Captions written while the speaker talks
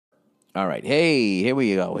All right. Hey, here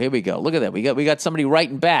we go. Here we go. Look at that. We got somebody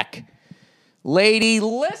writing back. Lady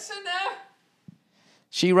listener.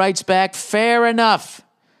 She writes back, fair enough.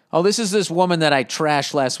 Oh, this is this woman that I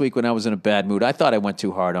trashed last week when I was in a bad mood. I thought I went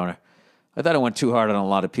too hard on her. I thought I went too hard on a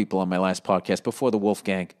lot of people on my last podcast before the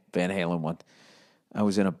Wolfgang Van Halen one. I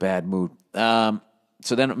was in a bad mood.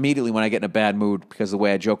 So then immediately when I get in a bad mood, because of the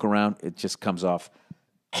way I joke around, it just comes off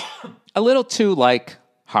a little too,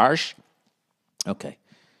 harsh. Okay.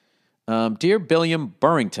 Dear Billiam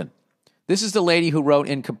Burrington, this is the lady who wrote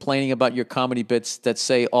in complaining about your comedy bits that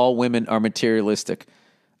say all women are materialistic.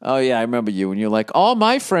 Oh, yeah, I remember you. And you're like, all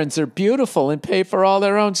my friends are beautiful and pay for all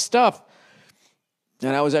their own stuff.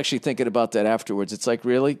 And I was actually thinking about that afterwards. It's like,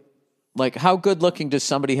 really? Like, how good-looking does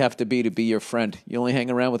somebody have to be your friend? You only hang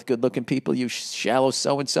around with good-looking people, you shallow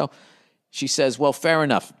so-and-so? She says, well, fair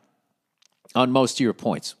enough on most of your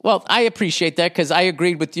points. Well, I appreciate that because I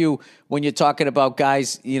agreed with you when you're talking about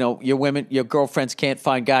guys, your girlfriends can't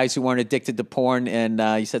find guys who aren't addicted to porn,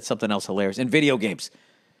 and you said something else hilarious, and video games.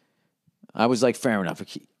 I was like, fair enough.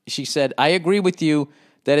 She said, I agree with you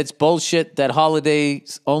that it's bullshit that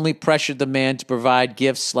holidays only pressure the man to provide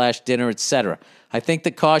gifts / dinner, etc. I think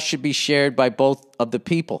the cost should be shared by both of the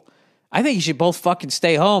people. I think you should both fucking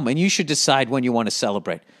stay home, and you should decide when you want to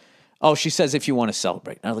celebrate. Oh, she says if you want to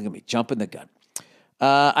celebrate. Now look at me, jumping the gun.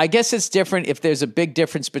 I guess it's different if there's a big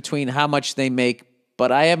difference between how much they make,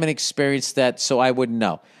 but I haven't experienced that, so I wouldn't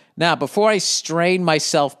know. Now, before I strain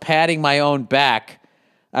myself patting my own back,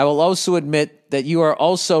 I will also admit that you are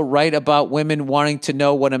also right about women wanting to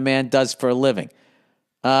know what a man does for a living.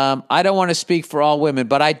 I don't want to speak for all women,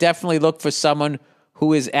 but I definitely look for someone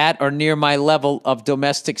who is at or near my level of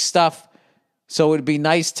domestic stuff, so it would be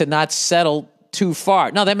nice to not settle too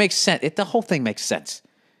far. No, that makes sense. The whole thing makes sense.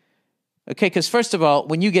 Okay, because first of all,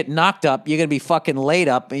 when you get knocked up, you're going to be fucking laid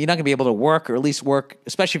up, and you're not going to be able to work, or at least work,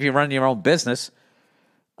 especially if you're running your own business.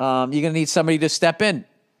 You're going to need somebody to step in.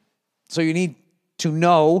 So you need to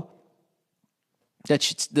know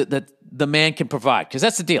that the man can provide, because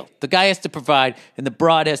that's the deal. The guy has to provide, and the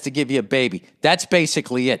broad has to give you a baby. That's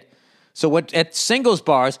basically it. So at singles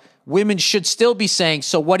bars, women should still be saying,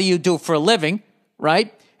 so what do you do for a living,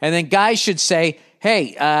 right? And then guys should say,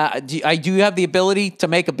 hey, do you have the ability to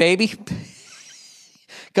make a baby?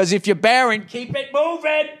 Because if you're barren, keep it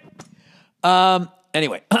moving.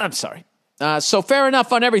 Anyway, I'm sorry. So fair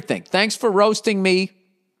enough on everything. Thanks for roasting me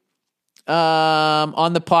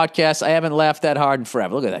on the podcast. I haven't laughed that hard in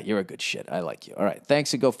forever. Look at that. You're a good shit. I like you. All right.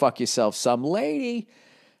 Thanks, and go fuck yourself, some lady.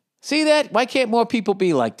 See that? Why can't more people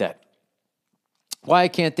be like that? Why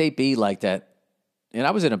can't they be like that? And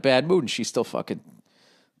I was in a bad mood, and she still fucking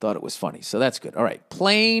thought it was funny. So that's good. All right.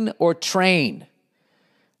 Plane or train?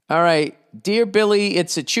 All right. Dear Billy,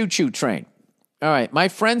 it's a choo-choo train. All right. My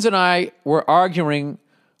friends and I were arguing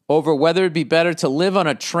over whether it'd be better to live on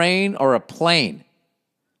a train or a plane.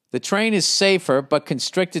 The train is safer, but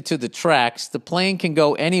constricted to the tracks. The plane can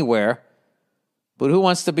go anywhere, but who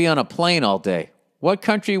wants to be on a plane all day? What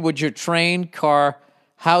country would your train, car,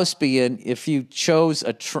 house be in if you choose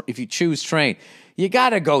train? You got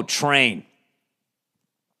to go train.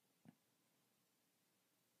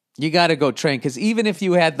 You got to go train, because even if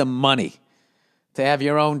you had the money to have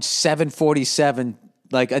your own 747,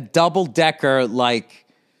 like a double-decker,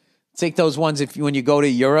 take those ones when you go to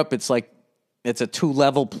Europe, it's a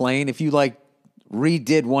 2-level plane. If you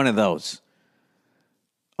redid one of those,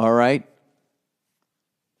 all right,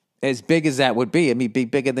 as big as that would be, I mean, be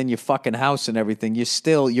bigger than your fucking house and everything.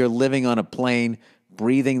 You're living on a plane,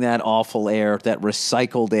 breathing that awful air, that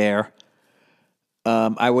recycled air.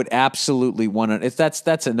 I would absolutely want to.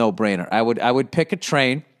 That's a no-brainer. I would pick a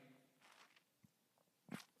train.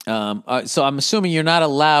 So I'm assuming you're not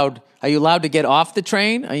allowed. Are you allowed to get off the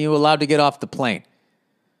train? Are you allowed to get off the plane?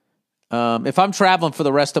 If I'm traveling for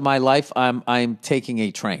the rest of my life, I'm taking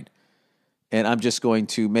a train, and I'm just going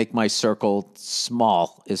to make my circle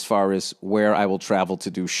small as far as where I will travel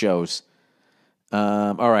to do shows.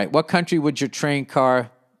 All right, what country would your train,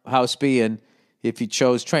 car, house be in if you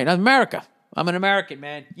chose train? America. I'm an American,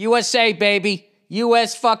 man. USA, baby.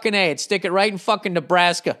 US fucking A. I'd stick it right in fucking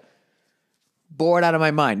Nebraska. Bored out of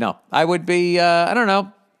my mind. No, I would be. I don't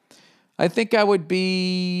know. I think I would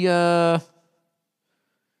be.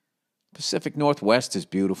 Pacific Northwest is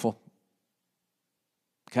beautiful.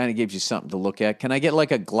 Kind of gives you something to look at. Can I get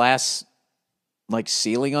a glass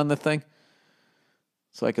ceiling on the thing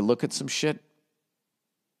so I could look at some shit?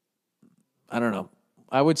 I don't know.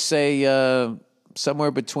 I would say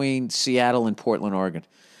somewhere between Seattle and Portland, Oregon.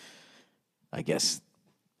 I guess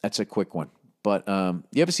that's a quick one. But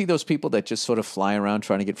you ever see those people that just sort of fly around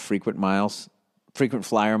trying to get frequent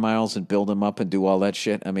flyer miles and build them up and do all that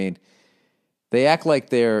shit? I mean, They act like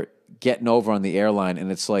they're getting over on the airline,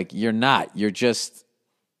 and it's like, you're not.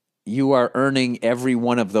 You are earning every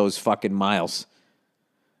one of those fucking miles.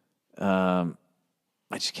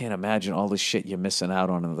 I just can't imagine all the shit you're missing out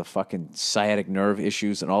on and the fucking sciatic nerve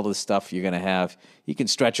issues and all the stuff you're going to have. You can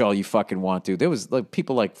stretch all you fucking want to. There was like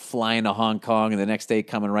people like flying to Hong Kong and the next day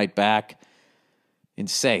coming right back.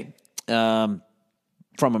 Insane. From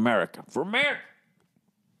America. From America.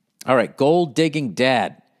 All right, gold digging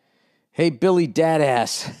dad. Hey, Billy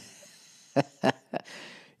Dadass.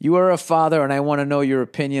 You are a father, and I want to know your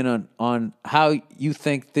opinion on how you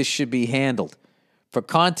think this should be handled. For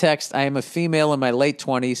context, I am a female in my late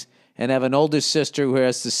 20s and have an older sister who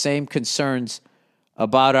has the same concerns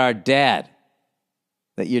about our dad,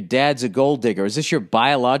 that your dad's a gold digger. Is this your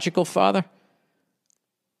biological father?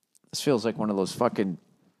 This feels like one of those fucking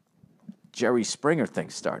Jerry Springer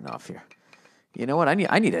things starting off here. You know what? I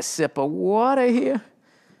need a sip of water here.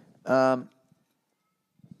 All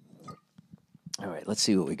right, let's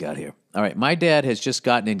see what we got here. All right, my dad has just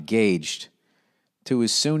gotten engaged to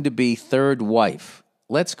his soon-to-be third wife.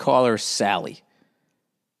 Let's call her Sally.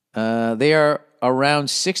 They are around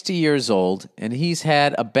 60 years old, and he's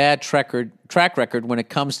had a bad track record when it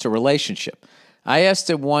comes to relationship. I asked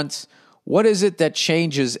him once, what is it that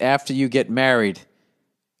changes after you get married?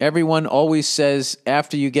 Everyone always says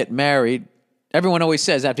after you get married,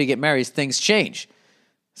 things change.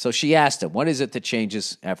 So she asked him, what is it that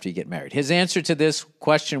changes after you get married? His answer to this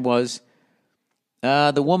question was,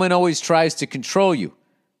 the woman always tries to control you.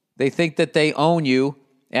 They think that they own you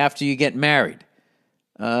after you get married.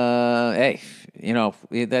 Hey, you know,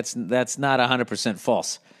 that's not 100%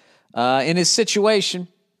 false. In his situation,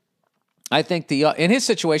 I think the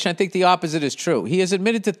opposite is true. He has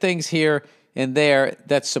admitted to things here and there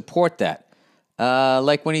that support that.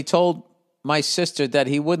 Like when he told my sister that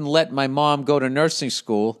he wouldn't let my mom go to nursing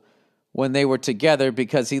school when they were together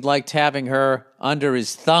because he liked having her under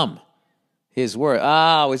his thumb. His word.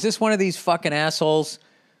 Oh, is this one of these fucking assholes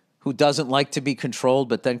who doesn't like to be controlled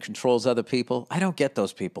but then controls other people? I don't get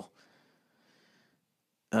those people.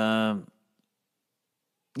 You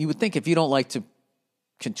would think if you don't like to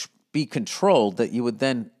be controlled that you would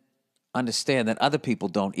then understand that other people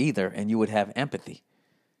don't either, and you would have empathy.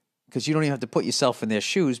 Because you don't even have to put yourself in their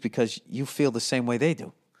shoes because you feel the same way they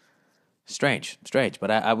do. Strange.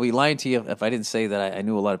 But I would be lying to you if I didn't say that I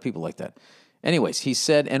knew a lot of people like that. Anyways, he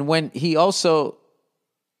said, and when he also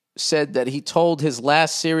said that he told his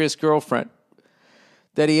last serious girlfriend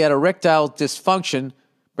that he had erectile dysfunction,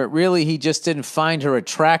 but really he just didn't find her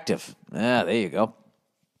attractive. There you go.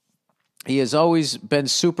 He has always been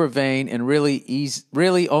super vain and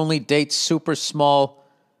really only dates super small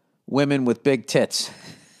women with big tits.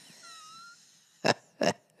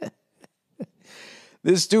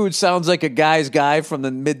 This dude sounds like a guy's guy from the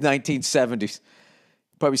mid-1970s.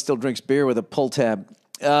 Probably still drinks beer with a pull tab.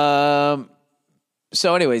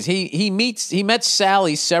 So anyways, he met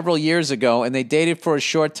Sally several years ago, and they dated for a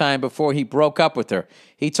short time before he broke up with her.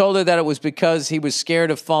 He told her that it was because he was scared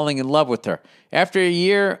of falling in love with her. After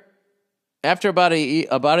about a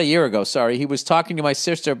year ago, he was talking to my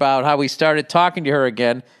sister about how he started talking to her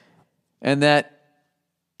again, and that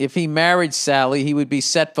if he married Sally, he would be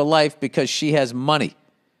set for life because she has money.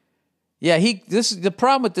 Yeah, the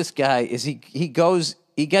problem with this guy is he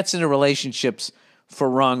gets into relationships for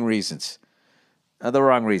wrong reasons. The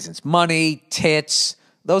wrong reasons. Money, tits,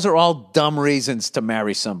 those are all dumb reasons to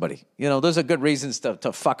marry somebody. You know, those are good reasons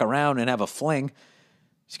to fuck around and have a fling.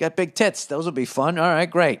 She's got big tits. Those would be fun. All right,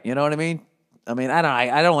 great. You know what I mean? I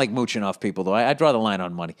don't like mooching off people, though. I draw the line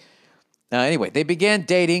on money. Anyway, they began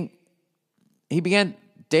dating. He began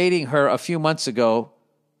dating her a few months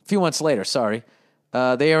later.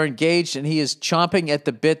 They are engaged, and he is chomping at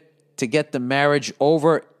the bit to get the marriage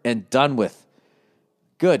over and done with.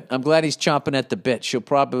 Good. I'm glad he's chomping at the bit. She'll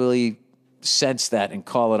probably sense that and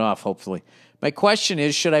call it off, hopefully. My question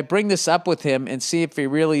is, should I bring this up with him and see if he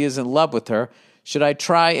really is in love with her? Should I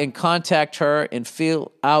try and contact her and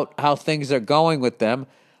feel out how things are going with them?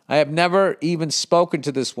 I have never even spoken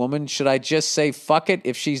to this woman. Should I just say fuck it?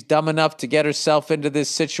 If she's dumb enough to get herself into this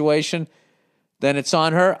situation, then it's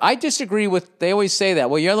on her. I disagree with, they always say that.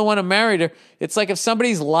 Well, you're the one who married her. It's like if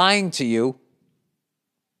somebody's lying to you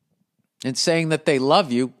and saying that they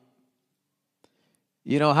love you,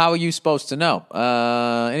 you know, how are you supposed to know?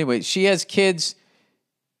 Anyway, she has kids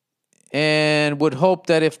and would hope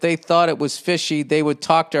that if they thought it was fishy, they would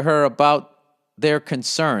talk to her about their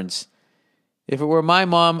concerns. If it were my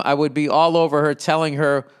mom, I would be all over her telling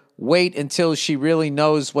her, wait until she really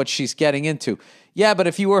knows what she's getting into. Yeah, but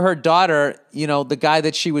if you were her daughter, the guy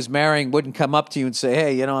that she was marrying wouldn't come up to you and say,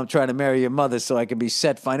 hey, I'm trying to marry your mother so I can be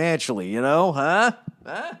set financially, huh?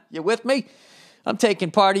 Huh? You with me? I'm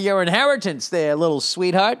taking part of your inheritance there, little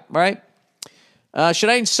sweetheart, right? Should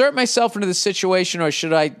I insert myself into the situation or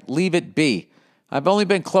should I leave it be? I've only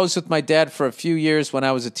been close with my dad for a few years when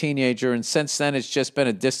I was a teenager, and since then it's just been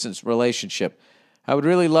a distant relationship. I would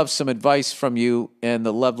really love some advice from you and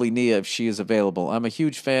the lovely Nia if she is available. I'm a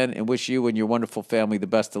huge fan and wish you and your wonderful family the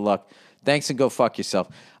best of luck. Thanks and go fuck yourself.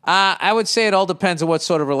 I would say it all depends on what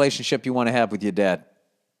sort of relationship you want to have with your dad.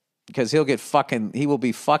 Because he will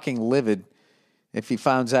be fucking livid if he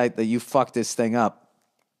finds out that you fucked this thing up.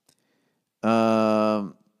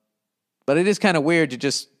 But it is kind of weird to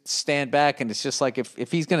just stand back and it's just like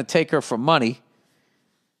if he's going to take her for money,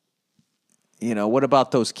 what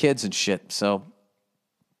about those kids and shit? So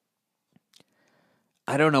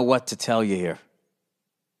I don't know what to tell you here.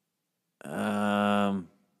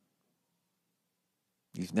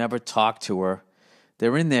 You've never talked to her.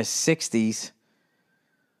 They're in their 60s.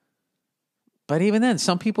 But even then,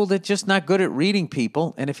 some people, they're just not good at reading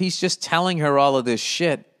people. And if he's just telling her all of this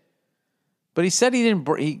shit. But he said he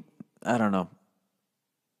didn't, I don't know.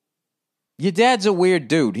 Your dad's a weird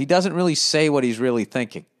dude. He doesn't really say what he's really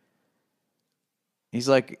thinking. He's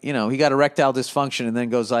like, he got erectile dysfunction and then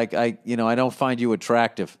goes like, I don't find you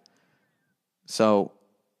attractive. So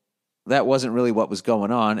that wasn't really what was going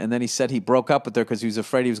on. And then he said he broke up with her because he was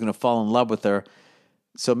afraid he was going to fall in love with her.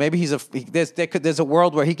 So maybe there's a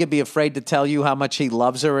world where he could be afraid to tell you how much he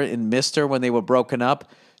loves her and missed her when they were broken up.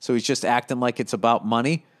 So he's just acting like it's about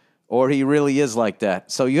money, or he really is like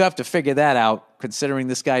that. So you have to figure that out, considering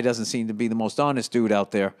this guy doesn't seem to be the most honest dude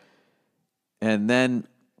out there. And then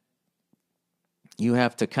you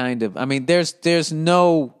have to there's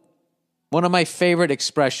no, one of my favorite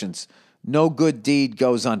expressions, no good deed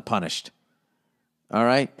goes unpunished. All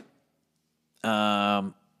right?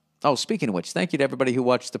 Speaking of which, thank you to everybody who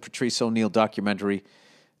watched the Patrice O'Neal documentary,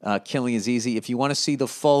 Killing is Easy. If you want to see the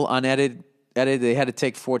full unedited, they had to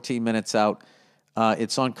take 14 minutes out.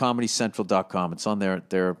 It's on ComedyCentral.com. It's on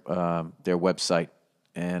their website.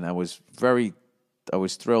 And I was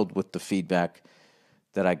thrilled with the feedback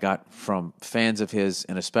that I got from fans of his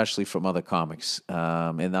and especially from other comics.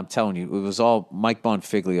 And I'm telling you, it was all, Mike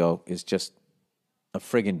Bonfiglio is just a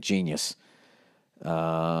friggin' genius.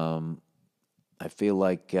 I feel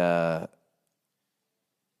like,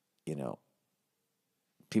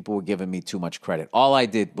 people were giving me too much credit. All I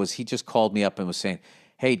did was he just called me up and was saying,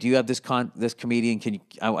 hey, do you have this comedian?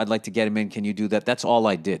 I'd like to get him in. Can you do that? That's all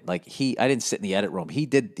I did. Like I didn't sit in the edit room.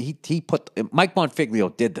 Mike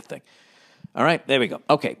Bonfiglio did the thing. All right, there we go.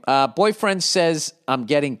 Okay. Boyfriend says I'm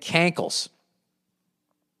getting cankles.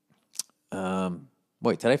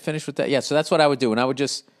 Wait, did I finish with that? Yeah, so that's what I would do. And I would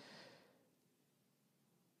just,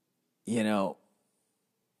 there's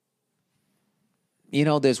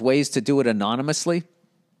ways to do it anonymously.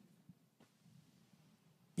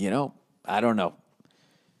 I don't know.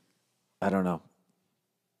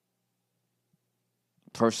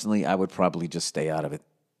 Personally, I would probably just stay out of it.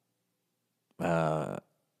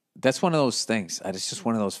 That's one of those things. It's just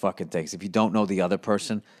one of those fucking things. If you don't know the other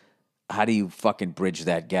person, how do you fucking bridge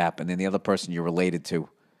that gap? And then the other person you're related to,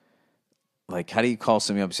 like, how do you call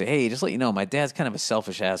somebody up and say, hey, just let you know, my dad's kind of a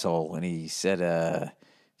selfish asshole, and he said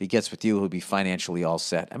if he gets with you, he'll be financially all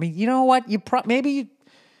set. I mean, you know what? Maybe you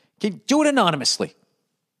can do it anonymously.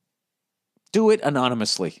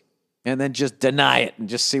 And then just deny it and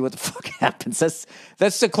just see what the fuck happens.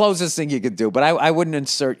 That's the closest thing you could do. But I wouldn't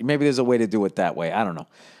insert. Maybe there's a way to do it that way. I don't know.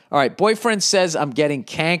 All right. Boyfriend says I'm getting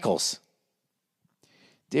cankles.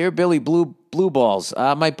 Dear Billy Blue Balls,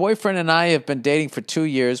 my boyfriend and I have been dating for 2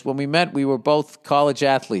 years. When we met, we were both college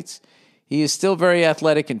athletes. He is still very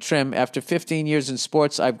athletic and trim. After 15 years in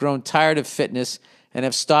sports, I've grown tired of fitness and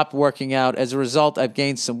have stopped working out. As a result, I've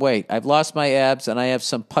gained some weight. I've lost my abs, and I have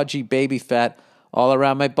some pudgy baby fat all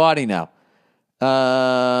around my body now.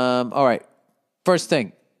 All right. First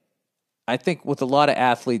thing, I think with a lot of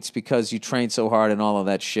athletes, because you train so hard and all of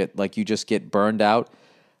that shit, like you just get burned out,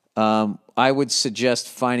 I would suggest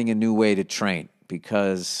finding a new way to train,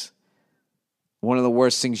 because one of the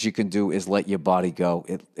worst things you can do is let your body go.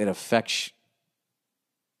 It affects,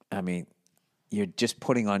 you're just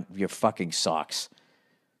putting on your fucking socks.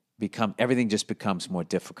 Everything just becomes more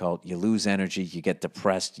difficult. You lose energy, you get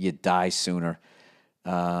depressed, you die sooner.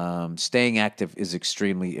 Staying active is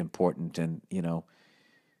extremely important. And,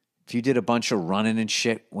 if you did a bunch of running and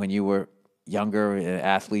shit when you were younger, an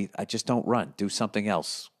athlete, I just don't run. Do something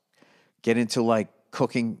else. Get into like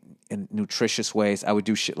cooking in nutritious ways. I would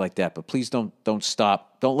do shit like that. But please don't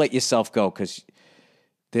stop. Don't let yourself go, because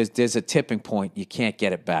there's a tipping point. You can't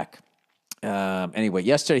get it back. Anyway,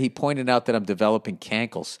 yesterday he pointed out that I'm developing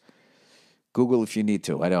cankles. Google if you need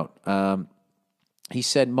to. I don't. He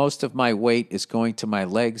said most of my weight is going to my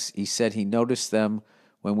legs. He said he noticed them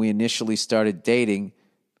when we initially started dating,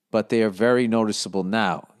 but they are very noticeable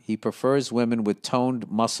now. He prefers women with toned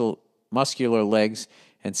muscular legs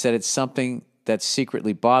and said it's something that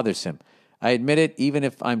secretly bothers him. I admit it, even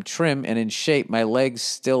if I'm trim and in shape, my legs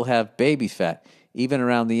still have baby fat, even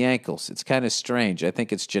around the ankles. It's kind of strange. I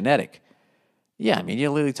think it's genetic. Yeah, I mean, you're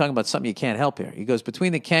literally talking about something you can't help here. He goes,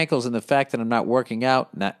 between the cankles and the fact that I'm not working out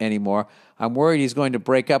anymore, I'm worried he's going to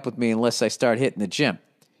break up with me unless I start hitting the gym.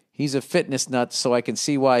 He's a fitness nut, so I can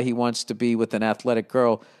see why he wants to be with an athletic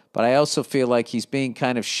girl, but I also feel like he's being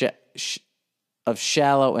kind of shallow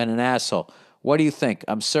and an asshole. What do you think?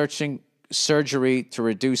 I'm searching surgery to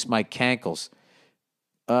reduce my cankles.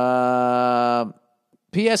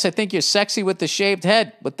 P.S. I think you're sexy with the shaved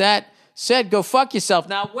head. With that said, go fuck yourself.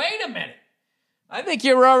 Now, wait a minute. I think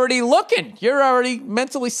you're already looking. You're already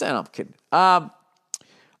mentally set. I'm kidding. All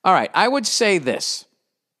right. I would say this.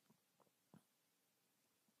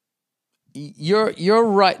 You're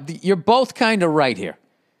right. You're both kind of right here.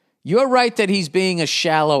 You're right that he's being a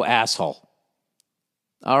shallow asshole.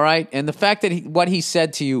 All right? And the fact that what he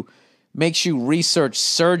said to you makes you research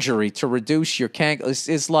surgery to reduce your cankles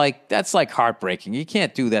is like, that's like heartbreaking. You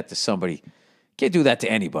can't do that to somebody. You can't do that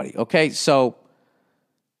to anybody, okay? So,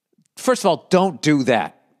 first of all, don't do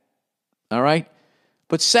that, all right?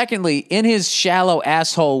 But secondly, in his shallow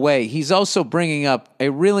asshole way, he's also bringing up a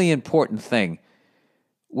really important thing,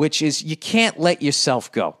 which is you can't let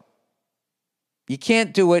yourself go. You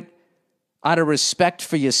can't do it out of respect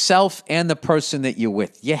for yourself and the person that you're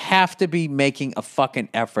with. You have to be making a fucking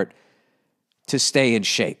effort to stay in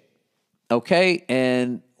shape, okay?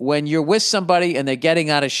 And when you're with somebody and they're getting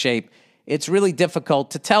out of shape, it's really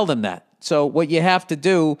difficult to tell them that. So what you have to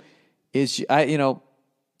do is,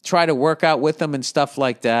 try to work out with them and stuff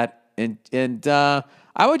like that. And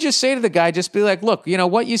I would just say to the guy, just be like, look,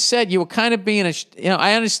 what you said, you were kind of being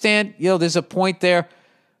I understand, there's a point there,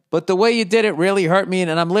 but the way you did it really hurt me.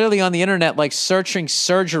 And I'm literally on the internet, like searching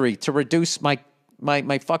surgery to reduce my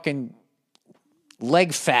fucking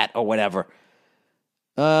leg fat or whatever.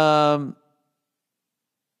 And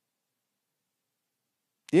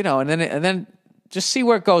then just see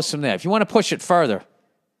where it goes from there. If you want to push it further,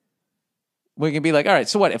 we can be like, all right,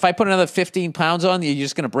 so what? If I put another 15 pounds on, you're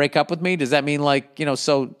just going to break up with me? Does that mean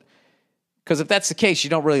because if that's the case,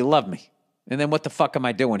 you don't really love me. And then what the fuck am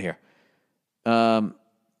I doing here?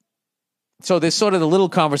 So there's sort of the little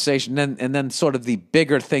conversation and then sort of the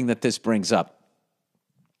bigger thing that this brings up.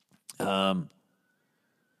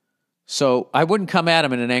 So I wouldn't come at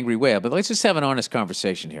him in an angry way, but let's just have an honest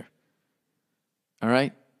conversation here. All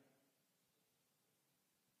right?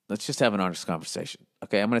 Let's just have an honest conversation.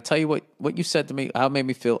 Okay, I'm going to tell you what you said to me, how it made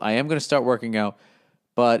me feel. I am going to start working out,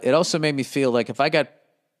 but it also made me feel like if I got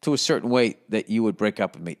to a certain weight that you would break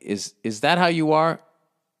up with me. Is that how you are?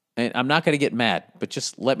 And I'm not going to get mad, but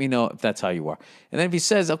just let me know if that's how you are. And then if he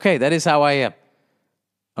says, okay, that is how I am,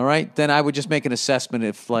 all right, then I would just make an assessment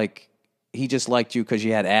if, he just liked you because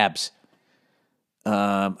you had abs.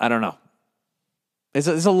 I don't know.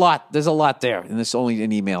 There's a lot there, and it's only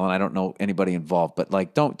an email, and I don't know anybody involved. But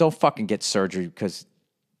don't fucking get surgery because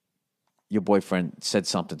your boyfriend said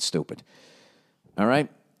something stupid. All right,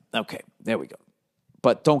 okay, there we go.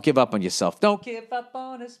 But don't give up on yourself. Don't give up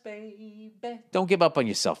on us, baby. Don't give up on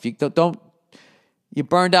yourself. You don't. You're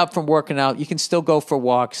burned out from working out. You can still go for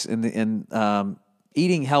walks, and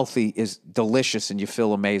eating healthy is delicious, and you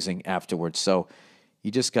feel amazing afterwards. So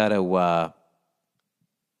you just got to,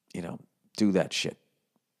 do that shit.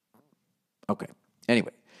 Okay.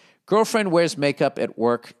 Anyway, girlfriend wears makeup at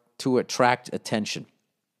work to attract attention.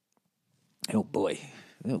 Oh, boy.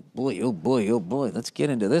 Oh, boy. Oh, boy. Oh, boy. Let's get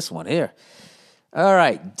into this one here. All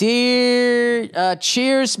right. Dear,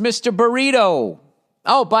 cheers, Mr. Burrito.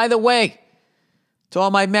 Oh, by the way, to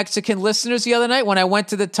all my Mexican listeners the other night, when I went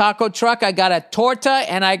to the taco truck, I got a torta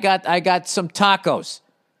and I got some tacos.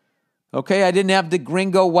 Okay, I didn't have the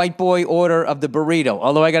gringo white boy order of the burrito,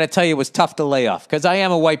 although I got to tell you, it was tough to lay off, because I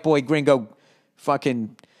am a white boy gringo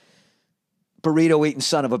fucking burrito-eating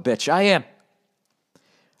son of a bitch. I am.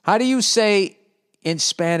 How do you say in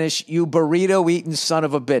Spanish, you burrito-eating son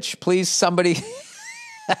of a bitch? Please, somebody.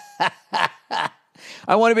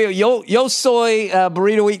 I want to be yo soy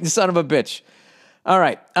burrito-eating son of a bitch. All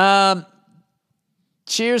right.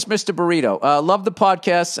 Cheers, Mr. Burrito. Love the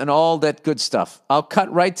podcast and all that good stuff. I'll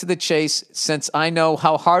cut right to the chase since I know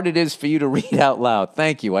how hard it is for you to read out loud.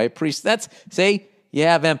 Thank you. I appreciate that. See, you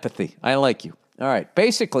have empathy. I like you. All right.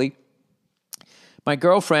 Basically, My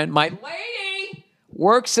girlfriend, my lady,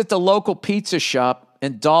 works at the local pizza shop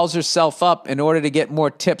and dolls herself up in order to get more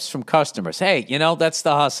tips from customers. Hey, that's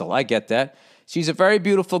the hustle. I get that. She's a very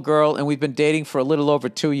beautiful girl, and we've been dating for a little over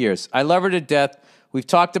 2 years. I love her to death. We've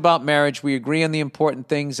talked about marriage. We agree on the important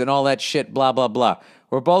things and all that shit, blah, blah, blah.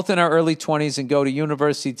 We're both in our early 20s and go to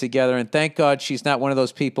university together, and thank God she's not one of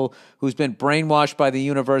those people who's been brainwashed by the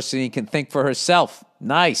university and can think for herself.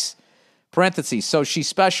 Nice. Parentheses, so she's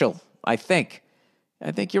special, I think.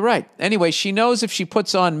 I think you're right. Anyway, she knows if she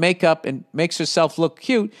puts on makeup and makes herself look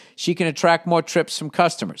cute, she can attract more tips from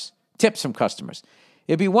customers.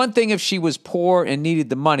 It'd be one thing if she was poor and needed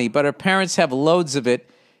the money, but her parents have loads of it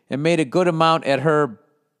and made a good amount at her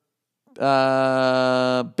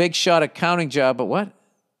big shot accounting job. But what?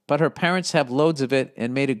 But her parents have loads of it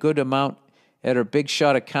and made a good amount at her big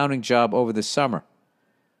shot accounting job over the summer.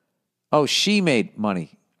 Oh, she made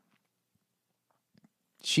money.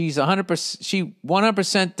 She's 100%. She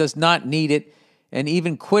 100% does not need it, and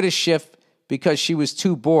even quit a shift because she was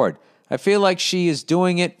too bored. I feel like she is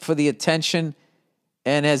doing it for the attention,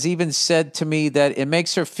 and has even said to me that it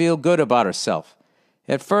makes her feel good about herself.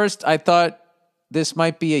 At first, I thought this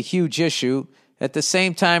might be a huge issue. At the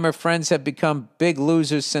same time, her friends have become big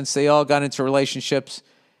losers since they all got into relationships,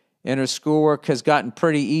 and her schoolwork has gotten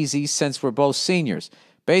pretty easy since we're both seniors.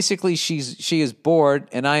 Basically, she is bored,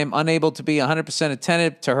 and I am unable to be 100%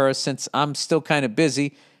 attentive to her since I'm still kind of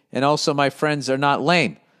busy, and also my friends are not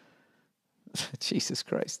lame. Jesus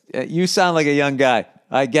Christ. You sound like a young guy.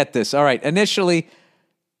 I get this. All right. I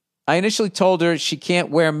initially told her she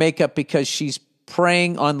can't wear makeup because she's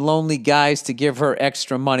preying on lonely guys to give her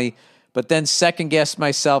extra money, but then second-guessed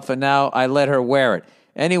myself, and now I let her wear it.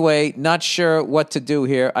 Anyway, not sure what to do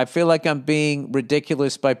here. I feel like I'm being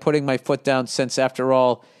ridiculous by putting my foot down since, after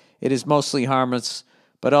all, it is mostly harmless,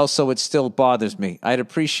 but also it still bothers me. I'd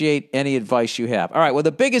appreciate any advice you have. All right, well,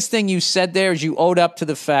 the biggest thing you said there is you owed up to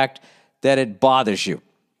the fact that it bothers you.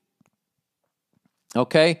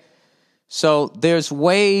 Okay? So there's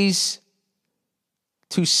ways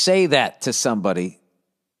to say that to somebody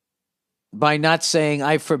by not saying,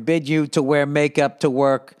 I forbid you to wear makeup to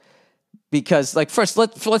work. Because, first,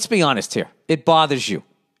 let's be honest here. It bothers you.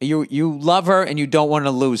 You love her and you don't want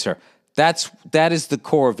to lose her. That is the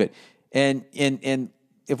core of it. And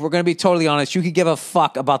if we're going to be totally honest, you could give a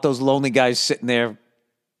fuck about those lonely guys sitting there.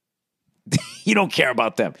 You don't care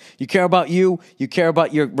about them. You care about you. You care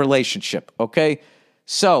about your relationship. Okay?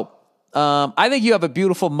 So, I think you have a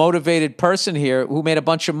beautiful, motivated person here who made a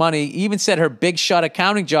bunch of money. He even said her big shot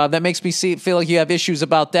accounting job. That makes me feel like you have issues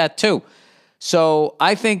about that too. So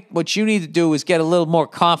I think what you need to do is get a little more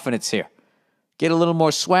confidence here. Get a little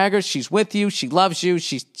more swagger. She's with you. She loves you.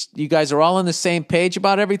 You guys are all on the same page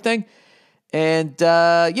about everything. And,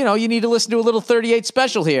 you need to listen to a little 38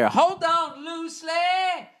 special here. Hold on loosely,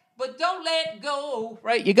 but don't let go.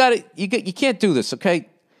 Right? You can't do this, okay?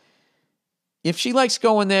 If she likes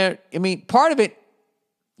going there, part of it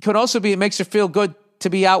could also be it makes her feel good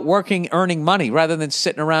to be out working, earning money rather than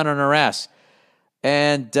sitting around on her ass.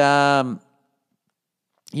 And,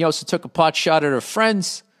 he also took a pot shot at her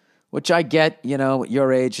friends, which I get, at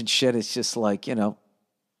your age and shit. It's just like,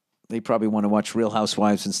 they probably want to watch Real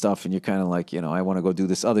Housewives and stuff, and you're kind of like, I want to go do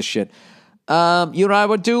this other shit. You know what I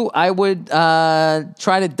would do? I would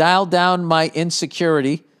try to dial down my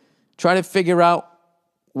insecurity, try to figure out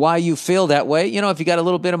why you feel that way. If you got a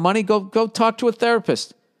little bit of money, go talk to a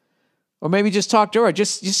therapist. Or maybe just talk to her.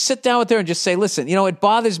 Just sit down with her and just say, listen, it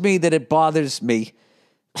bothers me that it bothers me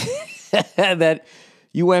that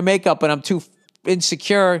you wear makeup and I'm too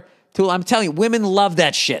insecure. I'm telling you, women love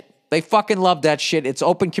that shit. They fucking love that shit. It's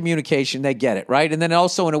open communication. They get it, right? And then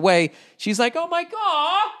also, in a way, she's like, oh my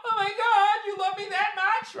God, you love me that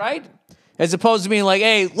much, right? As opposed to being like,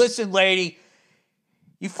 hey, listen, lady,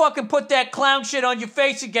 you fucking put that clown shit on your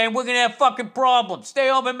face again, we're going to have fucking problems. Stay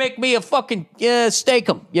home and make me a fucking steak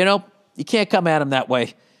 'em, You can't come at him that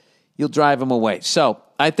way. You'll drive him away. So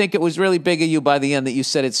I think it was really big of you by the end that you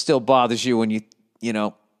said it still bothers you and you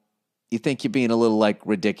think you're being a little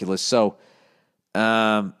ridiculous. So,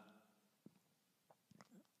 you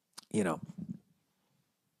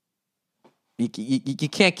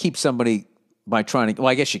can't keep somebody by trying to, well,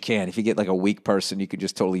 I guess you can. If you get a weak person, you could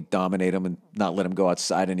just totally dominate them and not let them go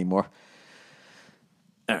outside anymore.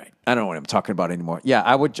 All right. I don't know what I'm talking about anymore. Yeah,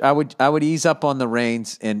 I would ease up on the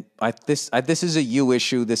reins, and this is a you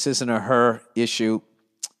issue. This isn't a her issue.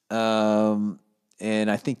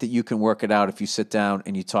 And I think that you can work it out if you sit down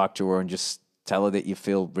and you talk to her and just tell her that you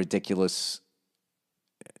feel ridiculous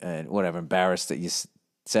and embarrassed that you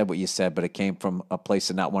said what you said, but it came from a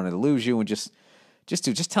place of not wanting to lose you, and just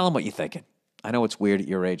tell them what you're thinking. I know it's weird at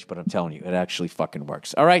your age, but I'm telling you, it actually fucking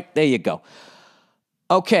works. All right, there you go.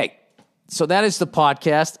 Okay, so that is the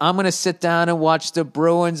podcast. I'm going to sit down and watch the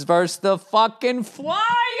Bruins versus the fucking Flyers.